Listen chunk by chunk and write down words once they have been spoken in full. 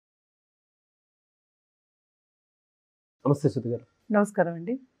నమస్తే శృతి గారు. నమస్కారం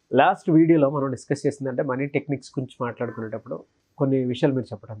అండి. లాస్ట్ వీడియోలో మనం డిస్కస్ చేసిందంటే మనీ టెక్నిక్స్ గురించి మాట్లాడుకునేటప్పుడు కొన్ని విషయాలు మీరు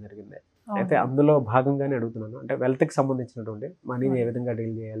చెప్పడం జరిగింది. అయితే అందులో భాగంగానే అడుగుతున్నాను, అంటే వెల్త్కి సంబంధించినటువంటి మనీని ఏ విధంగా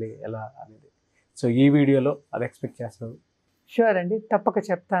డీల్ చేయాలి, ఎలా అనేది. సో ఈ వీడియోలో అది ఎక్స్పెక్ట్ చేస్తున్నాను. షూర్ అండి, తప్పక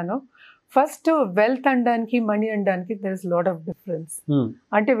చెప్తాను. ఫస్ట్ వెల్త్ అనడానికి మనీ అనడానికి there is lot of difference.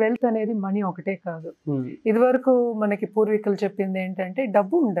 అంటే వెల్త్ అనేది మనీ ఒకటే కాదు. ఇదివరకు మనకి పూర్వీకులు చెప్పింది ఏంటంటే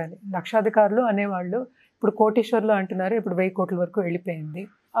డబ్బు ఉండాలి, లక్షాధికారులు అనేవాళ్ళు. ఇప్పుడు కోటీశ్వర్లు అంటున్నారు, ఇప్పుడు 1000 కోట్ల వరకు వెళ్ళిపోయింది.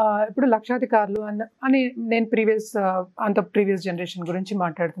 ఇప్పుడు లక్షాధికారులు అని నేను ప్రీవియస్ జనరేషన్ గురించి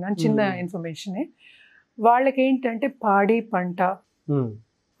మాట్లాడుతున్నాను. చిన్న ఇన్ఫర్మేషనే. వాళ్ళకి ఏంటంటే పాడి పంట,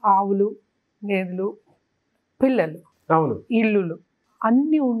 ఆవులు, గేదెలు, పిల్లలు, ఇల్లులు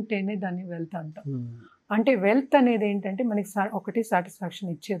అన్నీ ఉంటేనే దాన్ని వెల్త్ అంటాం. అంటే వెల్త్ అనేది ఏంటంటే మనకి ఒకటి సాటిస్ఫాక్షన్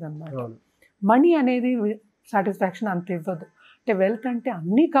ఇచ్చేది అనమాట. మనీ అనేది సాటిస్ఫాక్షన్ అంత ఇవ్వదు. అంటే వెల్త్ అంటే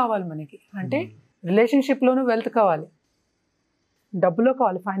అన్నీ కావాలి మనకి. అంటే రిలేషన్షిప్లోనూ వెల్త్ కావాలి, డబ్బులో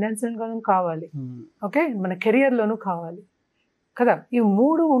కావాలి, ఫైనాన్షియల్గానూ కావాలి, ఓకే, మన కెరియర్లోనూ కావాలి కదా. ఈ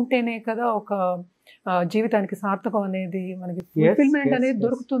మూడు ఉంటేనే కదా ఒక జీవితానికి సార్థకం అనేది, మనకి ఫుల్ఫిల్మెంట్ అనేది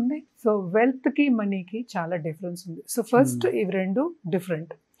దొరుకుతుంది. సో వెల్త్కి మనీకి చాలా డిఫరెన్స్ ఉంది. సో ఫస్ట్ ఇవి రెండు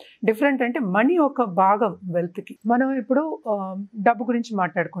డిఫరెంట్ అంటే మనీ ఒక భాగం వెల్త్కి. మనం ఇప్పుడు డబ్బు గురించి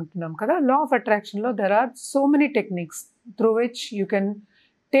మాట్లాడుకుంటున్నాం కదా. Law of అట్రాక్షన్లో there are so many techniques through which you can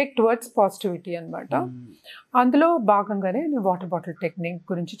take towards positivity అనమాట. అందులో భాగంగానే నేను వాటర్ బాటిల్ టెక్నిక్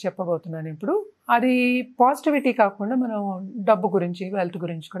గురించి చెప్పబోతున్నాను ఇప్పుడు. అది పాజిటివిటీ కాకుండా మనం డబ్బు గురించి, వెల్త్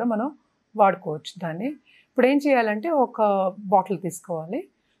గురించి కూడా మనం వాడుకోవచ్చు దాన్ని. ఇప్పుడు ఏం చేయాలంటే ఒక బాటిల్ తీసుకోవాలి,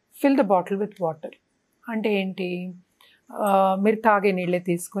 fill the bottle with water. అంటే ఏంటి, మీరు తాగే నీళ్ళే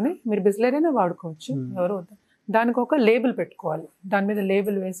తీసుకుని, మీరు బిస్లరీ అయినా వాడుకోవచ్చు, ఎవరు. దానికి ఒక లేబుల్ పెట్టుకోవాలి, దాని మీద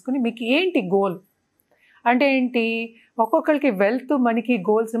లేబుల్ వేసుకుని మీకు ఏంటి గోల్ అంటే ఏంటి. ఒక్కొక్కరికి వెల్త్ మనకి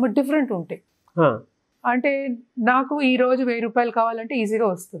గోల్స్ ఏమో డిఫరెంట్ ఉంటాయి. అంటే నాకు ఈరోజు 1000 రూపాయలు కావాలంటే ఈజీగా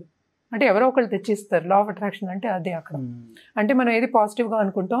వస్తుంది, అంటే ఎవరో ఒకళ్ళు తెచ్చిస్తారు. లా ఆఫ్ అట్రాక్షన్ అంటే అదే అక్కడ. అంటే మనం ఏది పాజిటివ్గా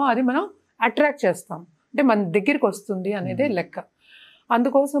అనుకుంటామో అది మనం అట్రాక్ట్ చేస్తాం, అంటే మన దగ్గరికి వస్తుంది అనేదే లెక్క.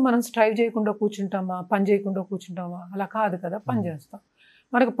 అందుకోసం మనం స్ట్రైవ్ చేయకుండా కూర్చుంటామా, పని చేయకుండా కూర్చుంటామా, అలా కాదు కదా. పని చేస్తాం.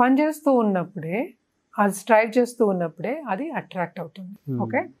 మనకు పని చేస్తూ ఉన్నప్పుడే, అది స్ట్రైవ్ చేస్తూ ఉన్నప్పుడే అది అట్రాక్ట్ అవుతుంది.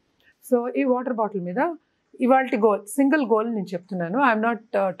 ఓకే. సో ఈ వాటర్ బాటిల్ మీద ఇవాల్టి గోల్, సింగిల్ గోల్ నేను చెప్తున్నాను. I'm not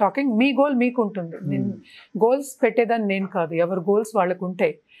talking, me goal మీకు ఉంటుంది. నేను గోల్స్ పెట్టేదాన్ని నేను కాదు, ఎవరి గోల్స్ వాళ్ళకు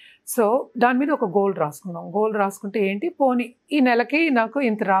ఉంటాయి. సో దాని మీద ఒక గోల్ రాసుకున్నాం. గోల్ రాసుకుంటే ఏంటి, పోనీ ఈ నెలకి నాకు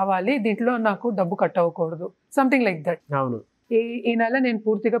ఇంత రావాలి, దీంట్లో నాకు డబ్బు కట్ అవ్వకూడదు, సంథింగ్ లైక్ దట్. ఈ నెల నేను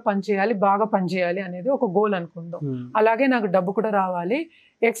పూర్తిగా పనిచేయాలి, బాగా పనిచేయాలి అనేది ఒక గోల్ అనుకుందాం. అలాగే నాకు డబ్బు కూడా రావాలి,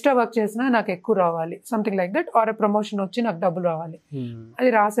 ఎక్స్ట్రా వర్క్ చేసినా నాకు ఎక్కువ రావాలి, something like that. Are promotion వచ్చి నాకు డబ్బులు రావాలి.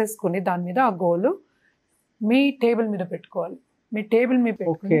 అది రాసేసుకుని దాని మీద ఆ గోల్ మీ టేబుల్ మీద పెట్టుకోవాలి. మీ టేబుల్ మీద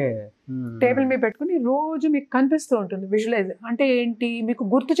పెట్టుకుని రోజు మీకు కనిపిస్తూ ఉంటుంది, విజువలైజ్ అంటే ఏంటి, మీకు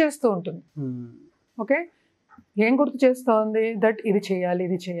గుర్తు చేస్తూ ఉంటుంది. ఓకే, ఏం గుర్తు చేస్తుంది, దట్ ఇది చేయాలి,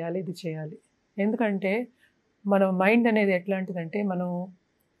 ఇది చేయాలి, ఇది చేయాలి. ఎందుకంటే మన మైండ్ అనేది ఎట్లాంటిదంటే, మనం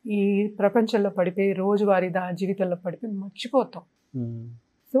ఈ ప్రపంచంలో పడిపోయి రోజువారీ జీవితంలో పడిపోయి మర్చిపోతాం.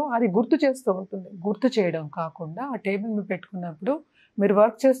 సో అది గుర్తు చేస్తూ ఉంటుంది. గుర్తు చేయడం కాకుండా ఆ టేబుల్ మీద పెట్టుకున్నప్పుడు, మీరు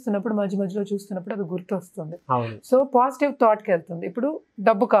వర్క్ చేస్తున్నప్పుడు మధ్య మధ్యలో చూస్తున్నప్పుడు అది గుర్తు వస్తుంది. సో పాజిటివ్ థాట్కి వెళ్తుంది. ఇప్పుడు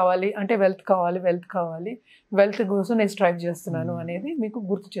డబ్బు కావాలి అంటే వెల్త్ కావాలి, వెల్త్ కోసం నేను స్ట్రైవ్ చేస్తున్నాను అనేది మీకు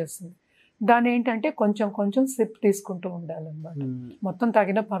గుర్తు చేస్తుంది. దాని ఏంటంటే కొంచెం కొంచెం సిప్ తీసుకుంటూ ఉండాలన్నమాట. మొత్తం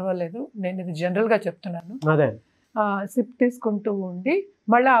తాగినా పర్వాలేదు, నేను ఇది జనరల్గా చెప్తున్నాను. సిప్ తీసుకుంటూ ఉండి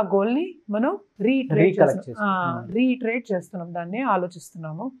మళ్ళీ ఆ గోల్ని మనం రీట్రేట్ చేస్తున్నాం, దాన్ని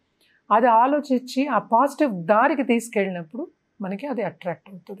ఆలోచిస్తున్నాము. అది ఆలోచించి ఆ పాజిటివ్ దారికి తీసుకెళ్ళినప్పుడు మనకి అది అట్రాక్ట్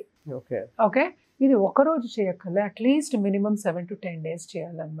అవుతుంది. ఓకే, ఇది ఒకరోజు చేయక్కర్లే, అట్లీస్ట్ మినిమం 7 to 10 days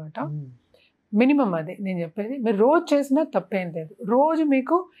చేయాలన్నమాట. మినిమం అది నేను చెప్పేది. మీరు రోజు చేసినా తప్పేం లేదు. రోజు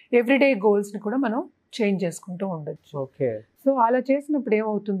మీకు ఎవ్రీడే గోల్స్ని కూడా మనం చేంజ్ చేసుకుంటూ ఉండొచ్చు. సో అలా చేసినప్పుడు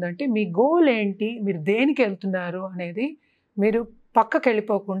ఏమవుతుందంటే, మీ గోల్ ఏంటి, మీరు దేనికి వెళ్తున్నారు అనేది మీరు పక్కకి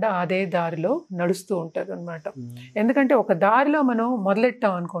వెళ్ళిపోకుండా అదే దారిలో నడుస్తూ ఉంటారు అనమాట. ఎందుకంటే ఒక దారిలో మనం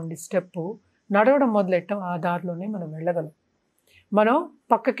మొదలెట్టాం అనుకోండి, స్టెప్ నడవడం మొదలెట్టాం, ఆ దారిలోనే మనం వెళ్ళగలం. మనం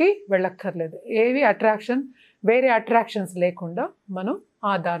పక్కకి వెళ్ళక్కర్లేదు. ఏవి వేరే అట్రాక్షన్స్ లేకుండా మనం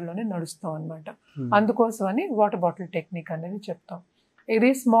ఆ దారిలోనే నడుస్తాం అనమాట. అందుకోసమని వాటర్ బాటిల్ టెక్నిక్ అనేది చెప్తాం. ఇది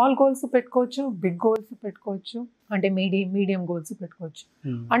స్మాల్ గోల్స్ పెట్టుకోవచ్చు, బిగ్ గోల్స్ పెట్టుకోవచ్చు, అంటే మీడియం గోల్స్ పెట్టుకోవచ్చు.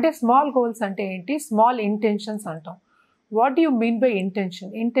 అంటే స్మాల్ గోల్స్ అంటే ఏంటి, స్మాల్ ఇంటెన్షన్స్ అంటాం. What you mean by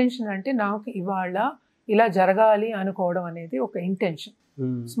intention? Intention అంటే నాకు ఇవాళ ఇలా జరగాలి అనుకోవడం అనేది ఒక ఇంటెన్షన్,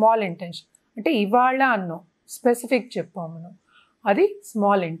 స్మాల్ ఇంటెన్షన్. అంటే ఇవాళ అన్నాం, స్పెసిఫిక్ చెప్పాం మనం, అది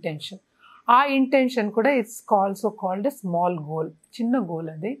స్మాల్ ఇంటెన్షన్. ఆ ఇంటెన్షన్ కూడా it's also called a small goal, చిన్న గోల్.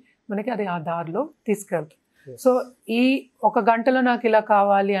 అది మనకి అది ఆ దారిలో తీసుకెళ్తుంది. సో ఈ 1 గంటలో నాకు ఇలా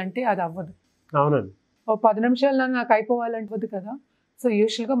కావాలి అంటే అది అవ్వదు. అవునండి. ఓ 10 నిమిషాల్లో నాకు అయిపోవాలంటే అవ్వదు కదా. సో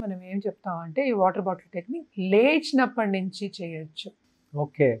యూజువల్గా మనం ఏం చెప్తామంటే ఈ వాటర్ బాటిల్ టెక్నిక్ లేచినప్పటి నుంచి చేయొచ్చు.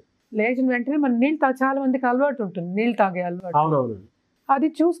 ఓకే. లేచిన వెంటనే మన నీళ్ళు చాలా మందికి అలవాటు ఉంటుంది, నీళ్ళు తాగే అలవాటు. అవునవును. అది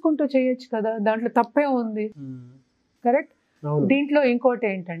చూసుకుంటూ చేయొచ్చు కదా, దాంట్లో తప్పే ఉంది. కరెక్ట్. దీంట్లో ఇంకోటి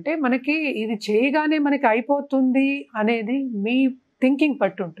ఏంటంటే మనకి ఇది చేయగానే మనకి అయిపోతుంది అనేది మీ థింకింగ్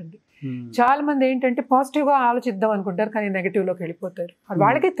పట్టు ఉంటుంది. చాలా మంది ఏంటంటే పాజిటివ్ గా ఆలోచిద్దాం అనుకుంటారు కానీ నెగటివ్ లోకి వెళ్ళిపోతారు.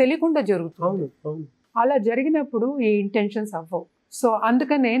 వాళ్ళకే తెలియకుండా జరుగుతుంది. అలా జరిగినప్పుడు ఈ ఇంటెన్షన్స్ అవ్వవు. సో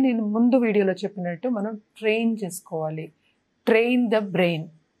అందుకనే నేను ముందు వీడియోలో చెప్పినట్టు మనం ట్రైన్ చేసుకోవాలి. Train the brain,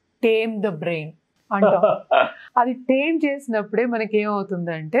 tame the brain అంటాం. అది టేమ్ చేసినప్పుడే మనకి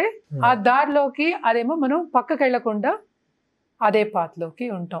ఏమవుతుందంటే ఆ దారిలోకి అదేమో మనం పక్కకి వెళ్ళకుండా అదే పాత్లోకి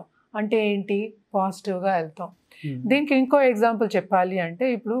ఉంటాం. అంటే ఏంటి, పాజిటివ్గా వెళ్తాం. దీనికి ఇంకో ఎగ్జాంపుల్ చెప్పాలి అంటే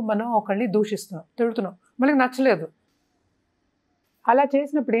ఇప్పుడు మనం ఒకరిని దూషిస్తున్నాం, తిడుతున్నాం, మనకి నచ్చలేదు. అలా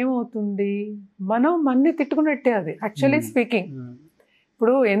చేసినప్పుడు ఏమవుతుంది, మనం మన్ని తిట్టుకున్నట్టే అది యాక్చువల్లీ స్పీకింగ్.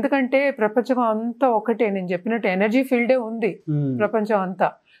 ఇప్పుడు ఎందుకంటే ప్రపంచం అంతా ఒకటే, నేను చెప్పినట్టు ఎనర్జీ ఫీల్డే ఉంది ప్రపంచం అంతా.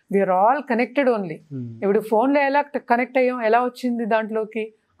 We are all connected only. ఇప్పుడు ఫోన్లో ఎలా కనెక్ట్ అయ్యాం, ఎలా వచ్చింది దాంట్లోకి,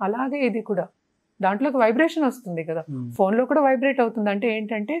 అలాగే ఇది కూడా దాంట్లోకి వైబ్రేషన్ వస్తుంది కదా. ఫోన్లో కూడా వైబ్రేట్ అవుతుంది. అంటే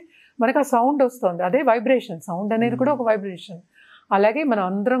ఏంటంటే మనకు ఆ సౌండ్ వస్తుంది, అదే వైబ్రేషన్. సౌండ్ అనేది కూడా ఒక వైబ్రేషన్. అలాగే మనం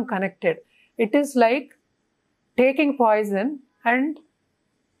అందరం connected. It is like taking poison and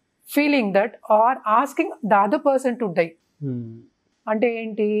feeling that are asking the other person to die. అంటే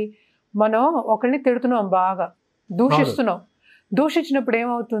ఏంటి, మనం ఒకరిని తిడుతున్నాం, బాగా దూషిస్తున్నాం. దూషించినప్పుడు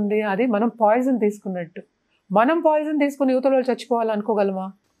ఏమవుతుంది, అది మనం పాయిజన్ తీసుకున్నట్టు. మనం పాయిజన్ తీసుకుని యువతల వాళ్ళు చచ్చిపోవాలనుకోగలమా?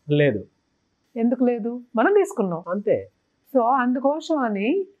 లేదు. ఎందుకు లేదు, మనం తీసుకున్నాం అంతే. సో అందుకోసం అని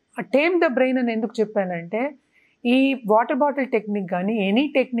టేమ్ ద బ్రెయిన్ అని ఎందుకు చెప్పానంటే ఈ వాటర్ బాటిల్ టెక్నిక్ కానీ any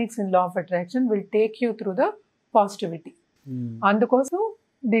techniques in law of attraction will take you through the positivity. అందుకోసం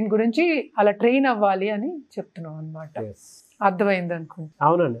దీని గురించి అలా ట్రైన్ అవ్వాలి అని చెప్తున్నాం అన్నమాట. అర్థమైంది అనుకుంటా.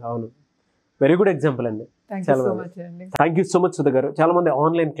 అవునండి, అవును. వెరీ గుడ్ ఎగ్జాంపుల్ అండి. థ్యాంక్ యూ సో మచ్ అండి. Thank you so much Sudha గారు. చాలా మంది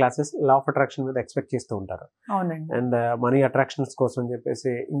online classes law of attraction మీద ఎక్స్పెక్ట్ చేస్తూ ఉంటారు. అవునండి. అండ్ మనీ అట్రాక్షన్స్ కోసం అని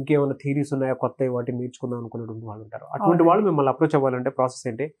చెప్పేసి ఇంకేమైనా థీరీస్ ఉన్నాయో కొత్త వాటిని నేర్చుకుందాం అనుకున్నటువంటి వాళ్ళు ఉంటారు. అటువంటి వాళ్ళు మిమ్మల్ని అప్రోచ్ అవ్వాలంటే ప్రాసెస్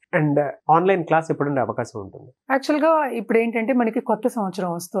ఏంటి, అండ్ ఆన్లైన్ క్లాస్ ఎప్పుడుండే అవకాశం ఉంటుంది? యాక్చువల్గా ఇప్పుడు ఏంటంటే మనకి కొత్త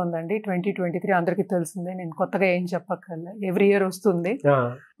సంవత్సరం వస్తుందండి, 2023. అందరికీ తెలిసిందే, నేను కొత్తగా ఏం చెప్పక్కర్లే, ఎవ్రీ ఇయర్ వస్తుంది.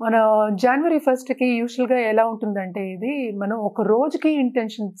 మన January 1st యూజువల్గా ఎలా ఉంటుందంటే ఇది మనం ఒక రోజుకి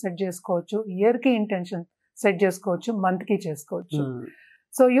ఇంటెన్షన్ సెట్ చేసుకోవచ్చు, ఇయర్కి ఇంటెన్షన్ సెట్ చేసుకోవచ్చు, మంత్కి చేసుకోవచ్చు.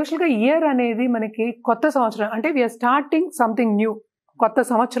 సో యూజువల్గా ఇయర్ అనేది మనకి కొత్త సంవత్సరం అంటే వీఆర్ స్టార్టింగ్ సంథింగ్ న్యూ. కొత్త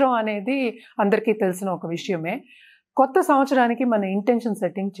సంవత్సరం అనేది అందరికీ తెలిసిన ఒక విషయమే. కొత్త సంవత్సరానికి మన ఇంటెన్షన్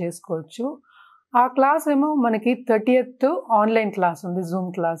సెట్టింగ్ చేసుకోవచ్చు. ఆ క్లాస్ ఏమో మనకి 30th ఆన్లైన్ క్లాస్ ఉంది,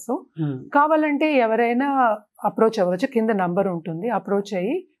 జూమ్ క్లాసు. కావాలంటే ఎవరైనా అప్రోచ్ అవ్వచ్చు, కింద నంబర్ ఉంటుంది, అప్రోచ్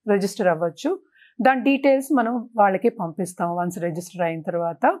అయ్యి రిజిస్టర్ అవ్వచ్చు. దాని డీటెయిల్స్ మనం వాళ్ళకి పంపిస్తాం. వన్స్ రిజిస్టర్ అయిన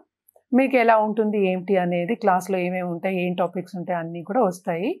తర్వాత మీకు ఎలా ఉంటుంది ఏంటి అనేది, క్లాస్లో ఏమేమి ఉంటాయి, ఏం టాపిక్స్ ఉంటాయి అన్నీ కూడా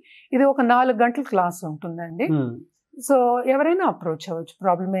వస్తాయి. ఇది ఒక 4 గంటల క్లాస్ ఉంటుందండి. సో ఎవరైనా అప్రోచ్ అవ్వచ్చు,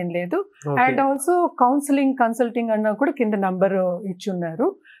 ప్రాబ్లం ఏం లేదు. అండ్ ఆల్సో కౌన్సిలింగ్, కన్సల్టింగ్ అన్న కూడా కింద నంబర్ ఇచ్చున్నారు.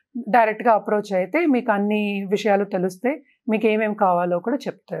 డైరెక్ట్గా అప్రోచ్ అయితే మీకు అన్ని విషయాలు తెలిస్తే మీకు ఏమేమి కావాలో కూడా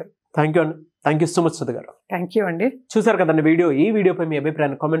చెప్తారు. థ్యాంక్ యూ అండి. Thank you so much Sudha గారు. థ్యాంక్ యూ అండి. చూసారు కదండి వీడియో. ఈ వీడియోపై మీ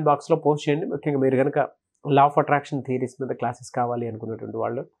అభిప్రాయాన్ని కామెంట్ బాక్స్లో పోస్ట్ చేయండి. ముఖ్యంగా మీరు కనుక లా ఆఫ్ అట్రాక్షన్ థియరీస్ మీద క్లాసెస్ కావాలి అనుకునేటువంటి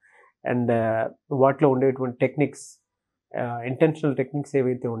వాళ్ళు, అండ్ వాటిలో ఉండేటువంటి టెక్నిక్స్, ఇంటెన్షనల్ టెక్నిక్స్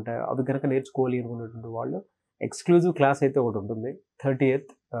ఏవైతే ఉంటాయో అవి కనుక నేర్చుకోవాలి అనుకునేటువంటి వాళ్ళు ఎక్స్క్లూజివ్ క్లాస్ అయితే ఒకటి ఉంటుంది.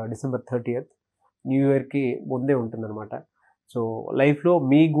 December 30th న్యూ ఇయర్కి ముందే ఉంటుందన్నమాట. సో లైఫ్లో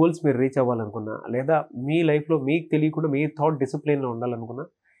మీ గోల్స్ మీరు రీచ్ అవ్వాలనుకున్నా, లేదా మీ లైఫ్లో మీకు తెలియకుండా మీ థాట్ డిసిప్లిన్లో ఉండాలనుకున్నా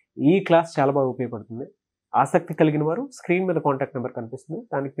ఈ క్లాస్ చాలా బాగా ఉపయోగపడుతుంది. ఆసక్తి కలిగిన వారు స్క్రీన్ మీద కాంటాక్ట్ నెంబర్ కనిపిస్తుంది,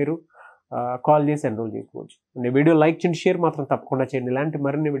 దానికి మీరు కాల్ చేసి ఎన్రోల్ చేసుకోవచ్చు. వీడియో లైక్ చేయండి, షేర్ మాత్రం తప్పకుండా చేయండి. ఇలాంటి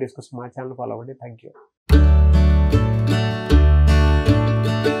మరిన్ని వీడియోస్ కోసం మా ఛానల్ ఫాలో అవ్వండి. Thank you.